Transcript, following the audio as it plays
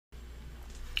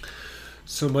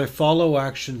So my follow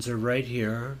actions are right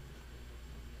here.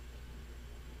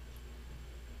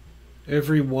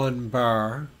 Every one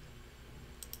bar,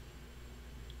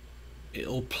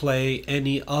 it'll play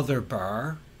any other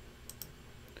bar,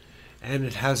 and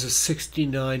it has a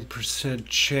 69%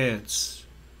 chance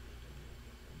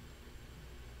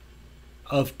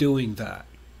of doing that.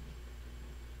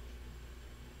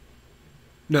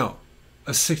 No,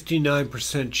 a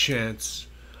 69% chance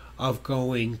of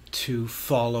going to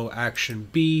follow action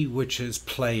B, which is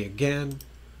play again.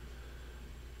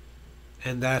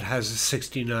 And that has a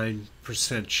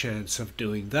 69% chance of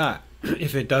doing that.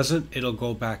 If it doesn't, it'll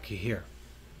go back here.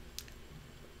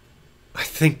 I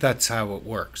think that's how it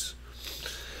works.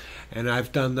 And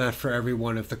I've done that for every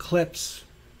one of the clips.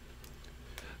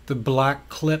 The black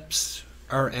clips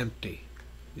are empty.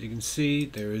 You can see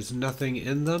there is nothing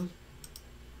in them.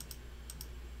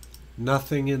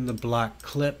 Nothing in the black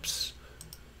clips.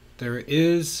 There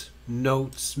is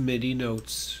notes, MIDI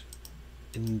notes,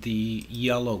 in the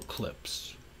yellow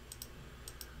clips.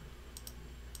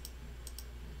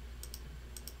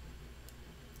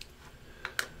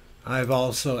 I've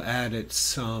also added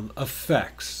some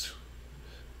effects.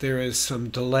 There is some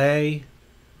delay,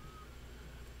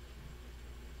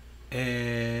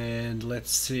 and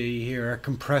let's see here, a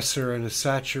compressor and a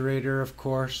saturator, of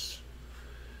course,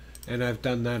 and I've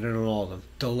done that in all of them.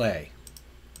 Delay.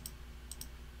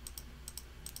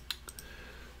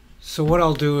 So what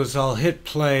I'll do is I'll hit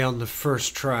play on the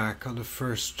first track, on the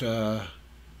first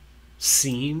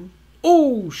scene.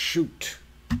 Oh, shoot.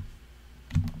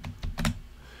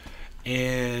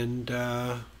 And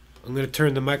I'm going to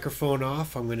turn the microphone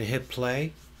off. I'm going to hit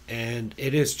play. And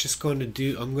it is just going to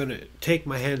do, I'm going to take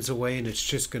my hands away and it's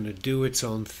just going to do its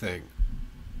own thing.